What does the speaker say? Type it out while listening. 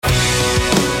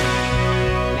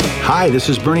Hi, this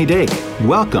is Bernie Dake.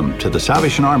 Welcome to the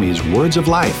Salvation Army's Words of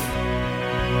Life.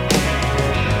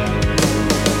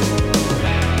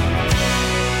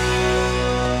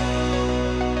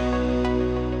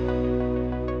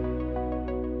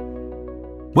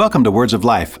 Welcome to Words of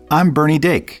Life. I'm Bernie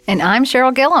Dake. And I'm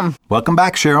Cheryl Gillum. Welcome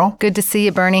back, Cheryl. Good to see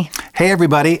you, Bernie. Hey,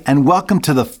 everybody, and welcome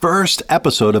to the first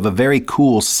episode of a very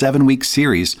cool 7-week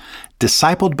series,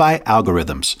 Discipled by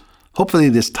Algorithms. Hopefully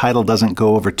this title doesn't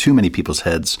go over too many people's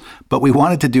heads, but we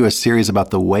wanted to do a series about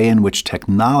the way in which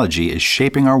technology is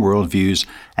shaping our worldviews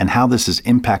and how this is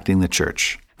impacting the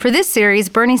church. For this series,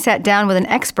 Bernie sat down with an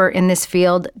expert in this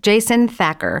field, Jason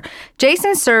Thacker.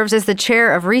 Jason serves as the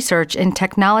chair of research in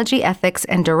technology ethics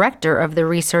and director of the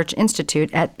Research Institute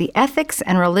at the Ethics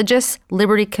and Religious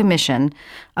Liberty Commission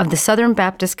of the Southern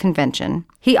Baptist Convention.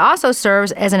 He also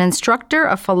serves as an instructor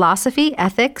of philosophy,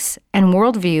 ethics, and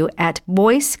worldview at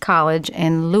Boyce College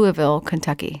in Louisville,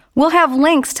 Kentucky. We'll have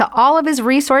links to all of his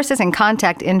resources and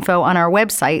contact info on our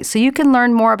website so you can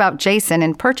learn more about Jason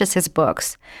and purchase his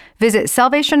books. Visit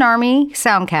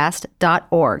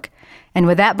salvationarmysoundcast.org. And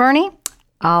with that, Bernie,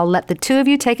 I'll let the two of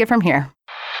you take it from here.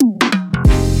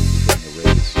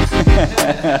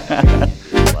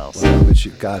 Well,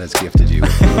 but God has gifted you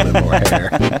with a little bit more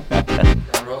hair.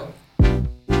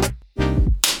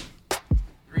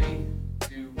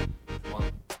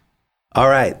 All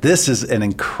right, this is an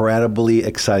incredibly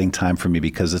exciting time for me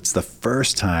because it's the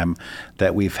first time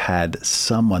that we've had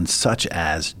someone such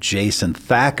as Jason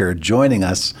Thacker joining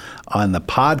us on the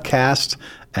podcast,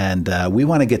 and we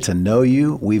want to get to know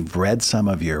you. We've read some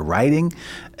of your writing,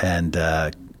 and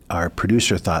our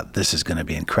producer thought this is going to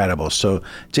be incredible. So,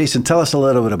 Jason, tell us a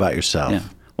little bit about yourself. Yeah.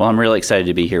 Well, I'm really excited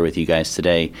to be here with you guys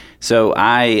today. So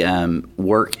I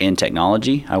work in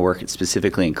technology. I work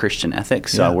specifically in Christian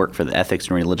ethics. So I work for the Ethics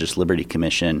and Religious Liberty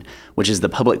Commission, which is the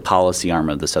public policy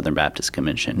arm of the Southern Baptist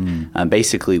Convention.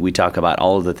 Basically, we talk about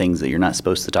all of the things that you're not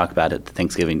supposed to talk about at the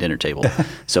Thanksgiving dinner table.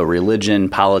 So religion,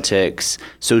 politics,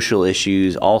 social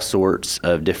issues, all sorts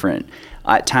of different,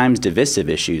 at times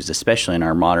divisive issues, especially in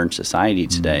our modern society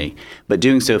today, but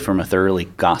doing so from a thoroughly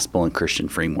gospel and Christian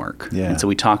framework. Yeah. And so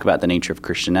we talk about the nature of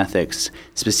Christian ethics,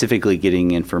 specifically getting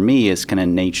in for me is kind of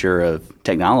nature of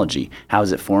technology. How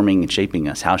is it forming and shaping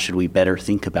us? How should we better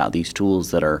think about these tools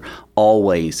that are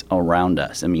always around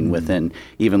us? I mean, within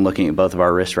even looking at both of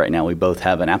our wrists right now, we both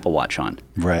have an Apple Watch on.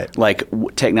 Right. Like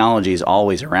technology is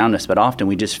always around us, but often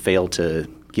we just fail to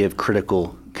give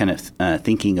critical kind of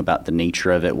thinking about the nature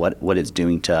of it, what it's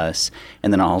doing to us,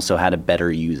 and then also how to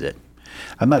better use it.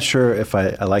 I'm not sure if I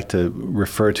like to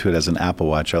refer to it as an Apple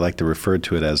Watch. I like to refer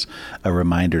to it as a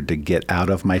reminder to get out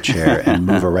of my chair and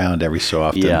move around every so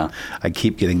often. Yeah. I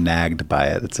keep getting nagged by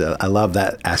it. I love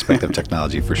that aspect of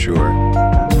technology for sure.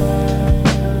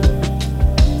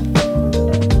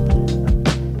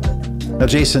 Now,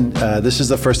 Jason, this is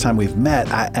the first time we've met,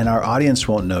 and our audience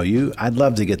won't know you. I'd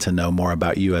love to get to know more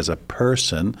about you as a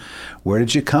person. Where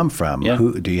did you come from? Yeah.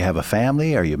 Do you have a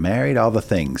family? Are you married? All the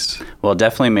things. Well,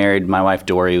 definitely married. My wife,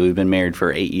 Dory, we've been married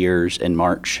for 8 years in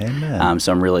March. Amen.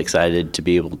 So I'm really excited to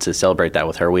be able to celebrate that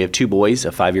with her. We have 2 boys, a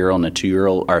 5-year-old and a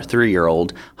 2-year-old, or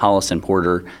 3-year-old, Hollis and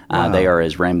Porter. Wow. They are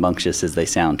as rambunctious as they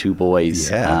sound, 2 boys,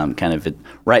 kind of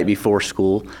right before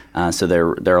school. So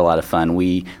they're a lot of fun.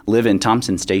 We live in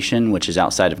Thompson Station, which is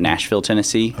outside of Nashville,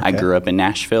 Tennessee. Okay. I grew up in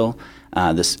Nashville.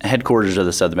 The headquarters of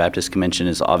the Southern Baptist Convention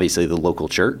is obviously the local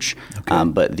church,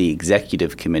 but the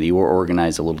executive committee, we're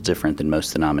organized a little different than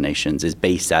most denominations, is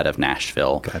based out of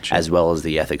Nashville, Gotcha. as well as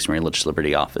the Ethics and Religious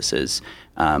Liberty offices.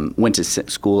 Went to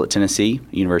school at Tennessee,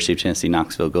 University of Tennessee,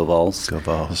 Knoxville, Go Vols. Go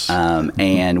Vols.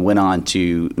 And went on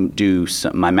to do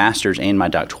my master's and my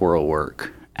doctoral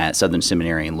work at Southern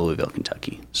Seminary in Louisville,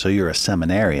 Kentucky. So you're a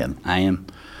seminarian. I am.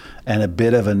 And a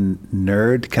bit of a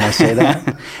nerd, can I say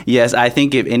that? Yes, I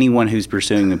think if anyone who's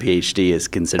pursuing a PhD is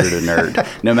considered a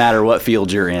nerd, no matter what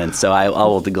field you're in. So I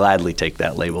will gladly take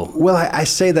that label. Well, I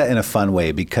say that in a fun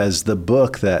way because the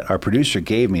book that our producer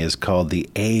gave me is called The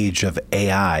Age of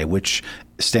AI, which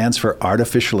stands for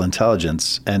Artificial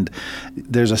Intelligence. And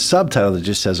there's a subtitle that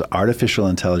just says Artificial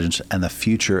Intelligence and the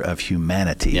Future of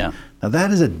Humanity. Yeah. Now,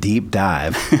 that is a deep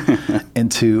dive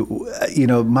into,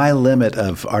 my limit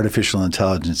of artificial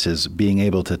intelligence is being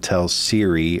able to tell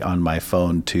Siri on my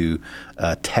phone to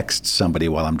text somebody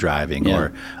while I'm driving,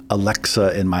 or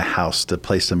Alexa in my house to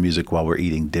play some music while we're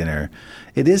eating dinner.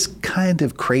 It is kind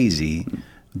of crazy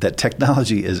that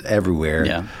technology is everywhere.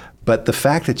 Yeah. But the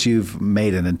fact that you've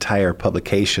made an entire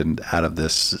publication out of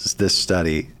this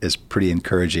study is pretty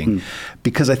encouraging,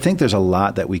 because I think there's a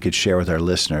lot that we could share with our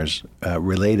listeners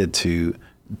related to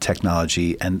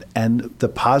technology and the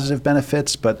positive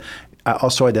benefits, but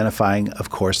also identifying,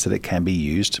 of course, that it can be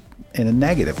used in a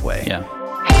negative way. Yeah.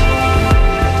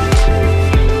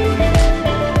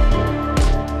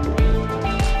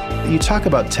 You talk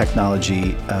about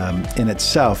technology in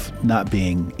itself not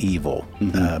being evil.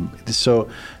 So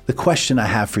the question I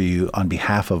have for you on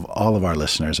behalf of all of our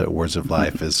listeners at Words of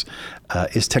Life is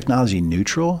technology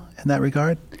neutral in that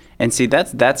regard? And see,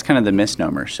 that's kind of the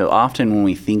misnomer. So often when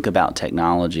we think about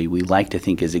technology, we like to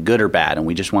think, is it good or bad? And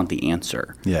we just want the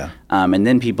answer. Yeah. And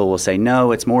then people will say,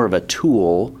 no, it's more of a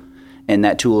tool, and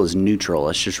that tool is neutral.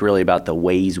 It's just really about the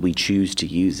ways we choose to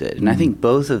use it. And I think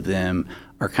both of them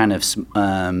are kind of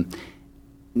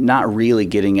not really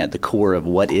getting at the core of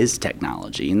what is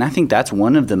technology. And I think that's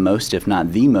one of the most, if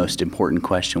not the most important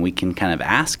question we can kind of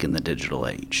ask in the digital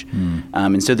age.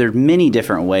 And so there are many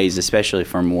different ways, especially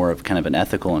from more of kind of an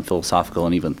ethical and philosophical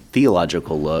and even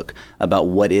theological look about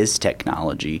what is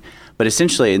technology. But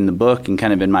essentially in the book and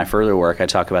kind of in my further work, I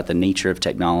talk about the nature of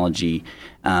technology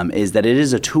is that it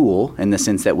is a tool in the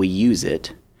sense that we use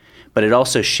it, but it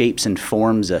also shapes and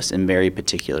forms us in very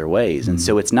particular ways. And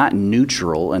so it's not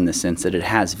neutral in the sense that it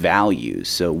has values.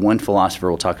 So one philosopher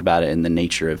will talk about it in the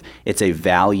nature of it's a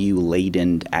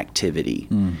value-laden activity.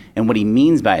 And what he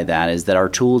means by that is that our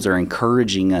tools are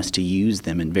encouraging us to use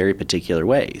them in very particular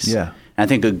ways. Yeah. And I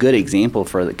think a good example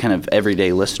for the kind of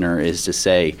everyday listener is to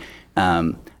say,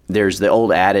 there's the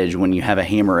old adage, when you have a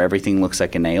hammer, everything looks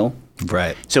like a nail.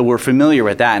 Right. So we're familiar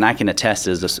with that, and I can attest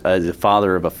as a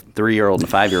father of a 3-year-old and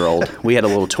a 5-year-old, we had a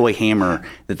little toy hammer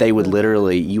that they would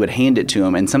literally, you would hand it to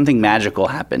them, and something magical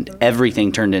happened.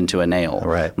 Everything turned into a nail.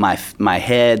 Right. My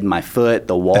head, my foot,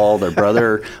 the wall, their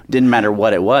brother, didn't matter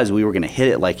what it was, we were going to hit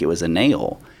it like it was a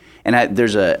nail. And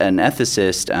there's an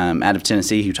ethicist out of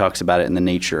Tennessee who talks about it in the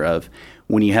nature of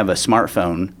when you have a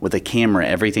smartphone with a camera,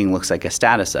 everything looks like a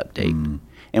status update.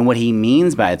 And what he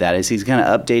means by that is he's kind of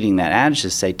updating that adage to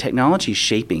say technology is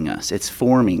shaping us, it's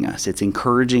forming us, it's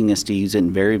encouraging us to use it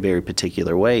in very, very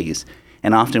particular ways.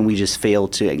 And often we just fail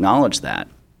to acknowledge that.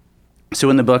 So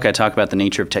in the book, I talk about the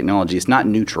nature of technology. It's not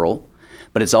neutral,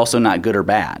 but it's also not good or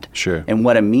bad. Sure. And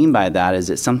what I mean by that is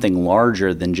it's something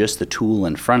larger than just the tool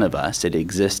in front of us. It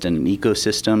exists in an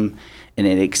ecosystem, and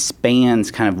it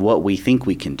expands kind of what we think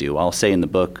we can do. I'll say in the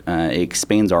book, it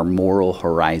expands our moral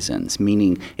horizons,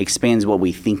 meaning expands what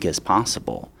we think is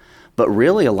possible. But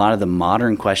really, a lot of the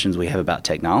modern questions we have about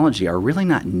technology are really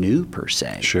not new per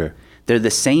se. Sure. They're the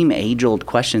same age-old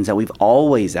questions that we've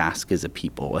always asked as a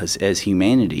people, as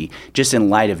humanity, just in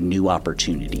light of new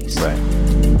opportunities. Right.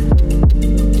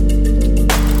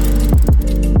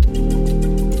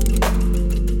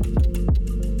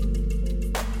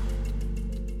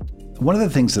 One of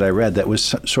the things that I read that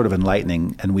was sort of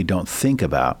enlightening and we don't think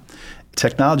about,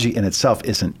 technology in itself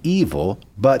isn't evil,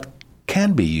 but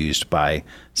can be used by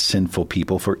sinful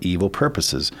people for evil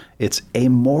purposes. It's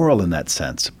amoral in that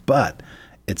sense, but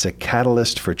it's a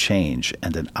catalyst for change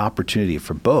and an opportunity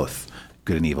for both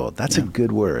good and evil. That's a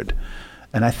good word.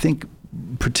 And I think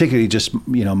particularly just,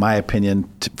 my opinion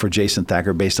for Jason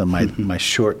Thacker based on my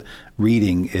short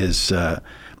reading is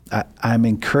I'm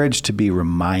encouraged to be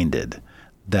reminded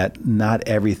that not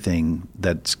everything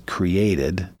that's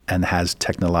created and has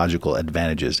technological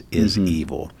advantages is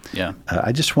evil. Yeah.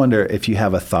 I just wonder if you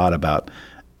have a thought about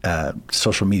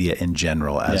social media in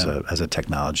general as a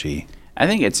technology. I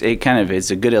think it's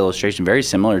a good illustration, very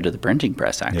similar to the printing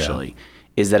press actually,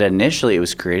 is that initially it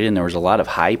was created and there was a lot of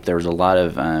hype, there was a lot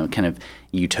of kind of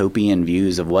utopian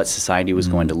views of what society was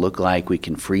going to look like. We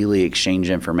can freely exchange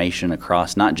information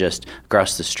across, not just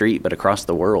across the street, but across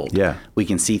the world. Yeah. We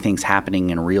can see things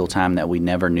happening in real time that we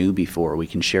never knew before. We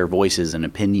can share voices and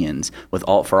opinions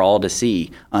for all to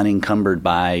see, unencumbered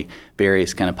by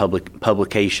various kind of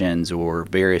publications or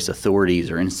various authorities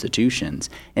or institutions.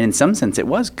 And in some sense, it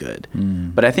was good.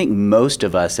 But I think most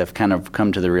of us have kind of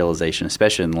come to the realization,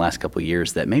 especially in the last couple of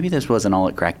years, that maybe this wasn't all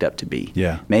it cracked up to be.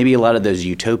 Yeah. Maybe a lot of those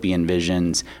utopian visions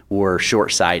were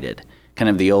short-sighted. Kind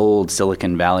of the old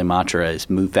Silicon Valley mantra is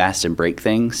move fast and break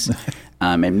things.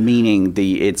 And meaning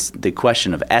it's the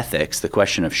question of ethics, the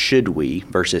question of should we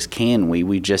versus can we.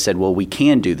 We just said, well, we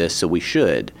can do this, so we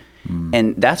should.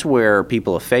 And that's where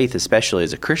people of faith, especially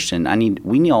as a Christian,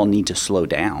 we all need to slow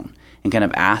down and kind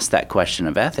of ask that question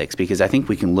of ethics, because I think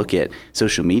we can look at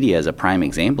social media as a prime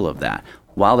example of that.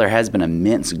 While there has been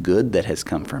immense good that has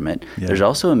come from it, there's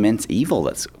also immense evil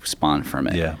that's spawned from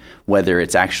it. Yeah. Whether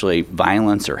it's actually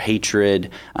violence or hatred,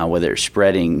 whether it's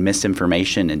spreading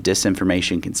misinformation and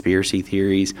disinformation, conspiracy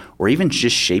theories, or even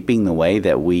just shaping the way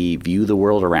that we view the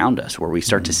world around us, where we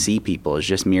start to see people as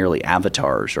just merely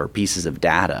avatars or pieces of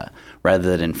data,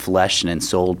 rather than in flesh and in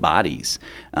souled bodies,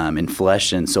 in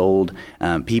flesh and souled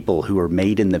people who are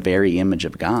made in the very image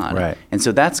of God. Right. And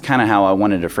so that's kind of how I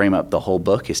wanted to frame up the whole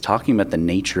book, is talking about the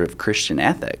nature of Christian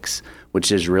ethics,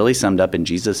 which is really summed up in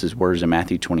Jesus' words in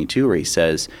Matthew 22, where he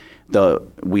says,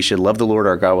 we should love the Lord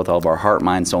our God with all of our heart,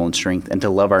 mind, soul, and strength, and to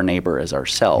love our neighbor as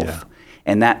ourselves. Yeah.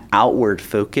 And that outward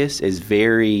focus is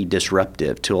very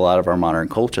disruptive to a lot of our modern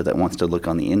culture that wants to look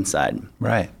on the inside.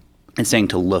 Right. And saying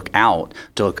to look out,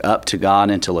 to look up to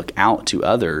God and to look out to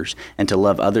others and to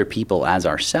love other people as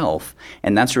ourself.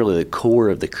 And that's really the core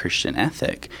of the Christian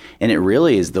ethic. And it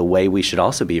really is the way we should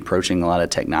also be approaching a lot of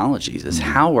technologies, is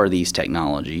how are these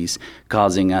technologies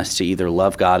causing us to either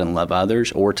love God and love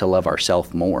others or to love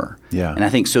ourselves more? Yeah. And I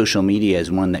think social media is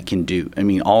one that can do,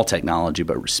 all technology,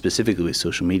 but specifically with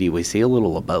social media, we see a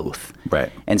little of both.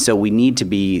 Right. And so we need to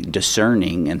be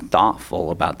discerning and thoughtful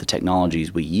about the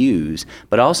technologies we use,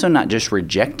 but also not just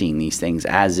rejecting these things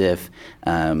as if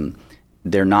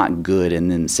they're not good in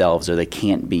themselves or they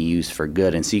can't be used for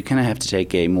good. And so you kind of have to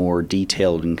take a more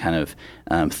detailed and kind of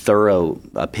thorough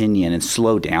opinion and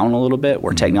slow down a little bit,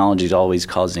 where technology is always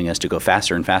causing us to go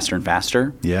faster and faster and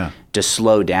faster. Yeah. To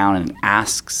slow down and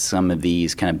ask some of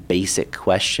these kind of basic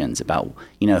questions about,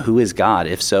 who is God?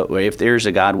 If so, if there's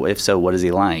a God, if so, what is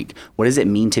he like? What does it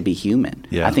mean to be human?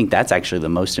 Yeah. I think that's actually the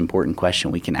most important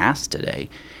question we can ask today.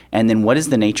 And then what is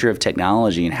the nature of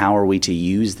technology and how are we to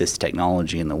use this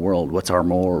technology in the world? What's our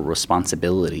moral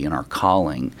responsibility and our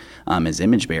calling as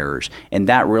image bearers? And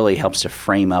that really helps to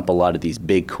frame up a lot of these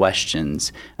big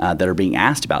questions that are being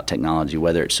asked about technology,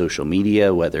 whether it's social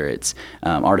media, whether it's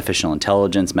artificial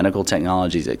intelligence, medical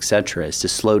technologies, et cetera, is to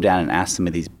slow down and ask some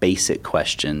of these basic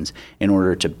questions in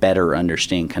order to better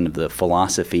understand kind of the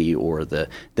philosophy or the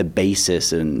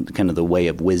basis and kind of the way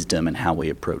of wisdom and how we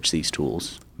approach these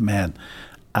tools. Man,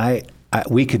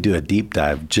 we could do a deep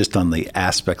dive just on the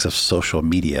aspects of social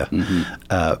media,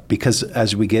 because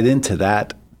as we get into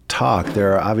that talk,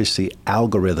 there are obviously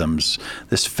algorithms,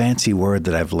 this fancy word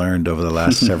that I've learned over the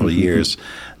last several years,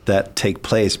 that take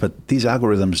place. But these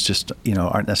algorithms just,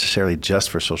 aren't necessarily just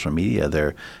for social media.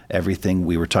 They're everything.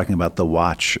 We were talking about the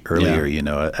watch earlier,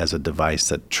 as a device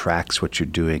that tracks what you're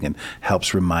doing and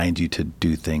helps remind you to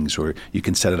do things, or you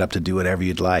can set it up to do whatever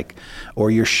you'd like.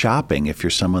 Or you're shopping, if you're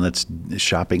someone that's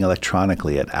shopping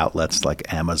electronically at outlets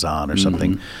like Amazon or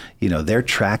something, they're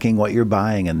tracking what you're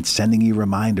buying and sending you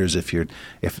reminders if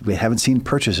we haven't seen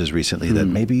purchases recently that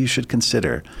maybe you should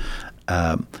consider.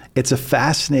 It's a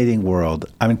fascinating world.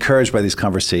 I'm encouraged by these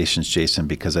conversations, Jason,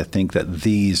 because I think that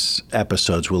these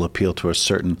episodes will appeal to a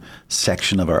certain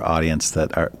section of our audience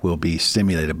that will be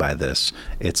stimulated by this.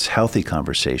 It's healthy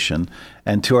conversation.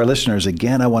 And to our listeners,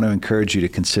 again, I want to encourage you to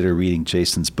consider reading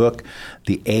Jason's book,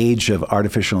 The Age of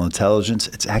Artificial Intelligence.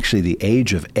 It's actually the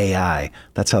age of AI.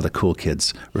 That's how the cool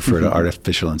kids refer to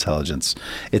artificial intelligence.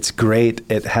 It's great.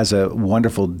 It has a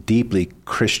wonderful, deeply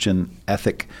Christian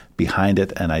ethic behind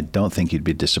it, and I don't think you'd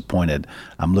be disappointed.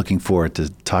 I'm looking forward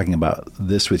to talking about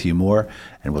this with you more,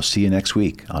 and we'll see you next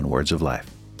week on Words of Life.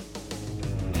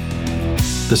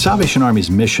 The Salvation Army's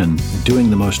mission,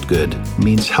 doing the most good,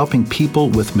 means helping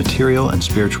people with material and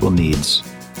spiritual needs.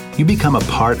 You become a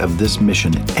part of this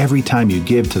mission every time you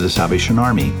give to the Salvation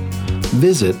Army.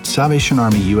 Visit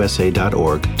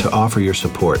salvationarmyusa.org to offer your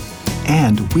support,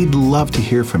 and we'd love to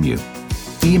hear from you.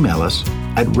 Email us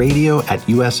at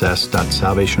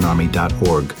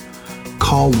radio@uss.salvationarmy.org.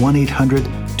 Call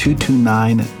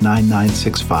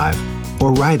 1-800-229-9965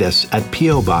 or write us at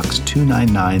P.O. Box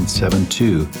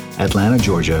 29972, Atlanta,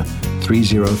 Georgia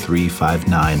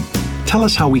 30359. Tell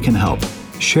us how we can help.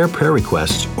 Share prayer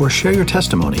requests or share your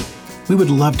testimony. We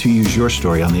would love to use your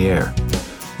story on the air.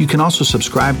 You can also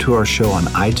subscribe to our show on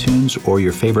iTunes or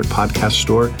your favorite podcast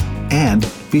store, and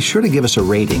be sure to give us a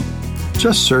rating.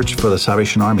 Just search for the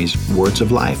Salvation Army's Words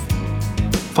of Life.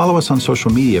 Follow us on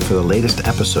social media for the latest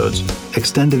episodes,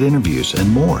 extended interviews, and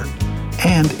more.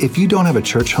 And if you don't have a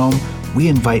church home, we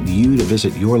invite you to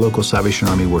visit your local Salvation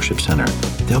Army Worship Center.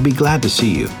 They'll be glad to see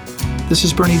you. This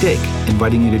is Bernie Dake,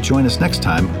 inviting you to join us next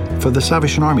time for the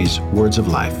Salvation Army's Words of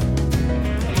Life.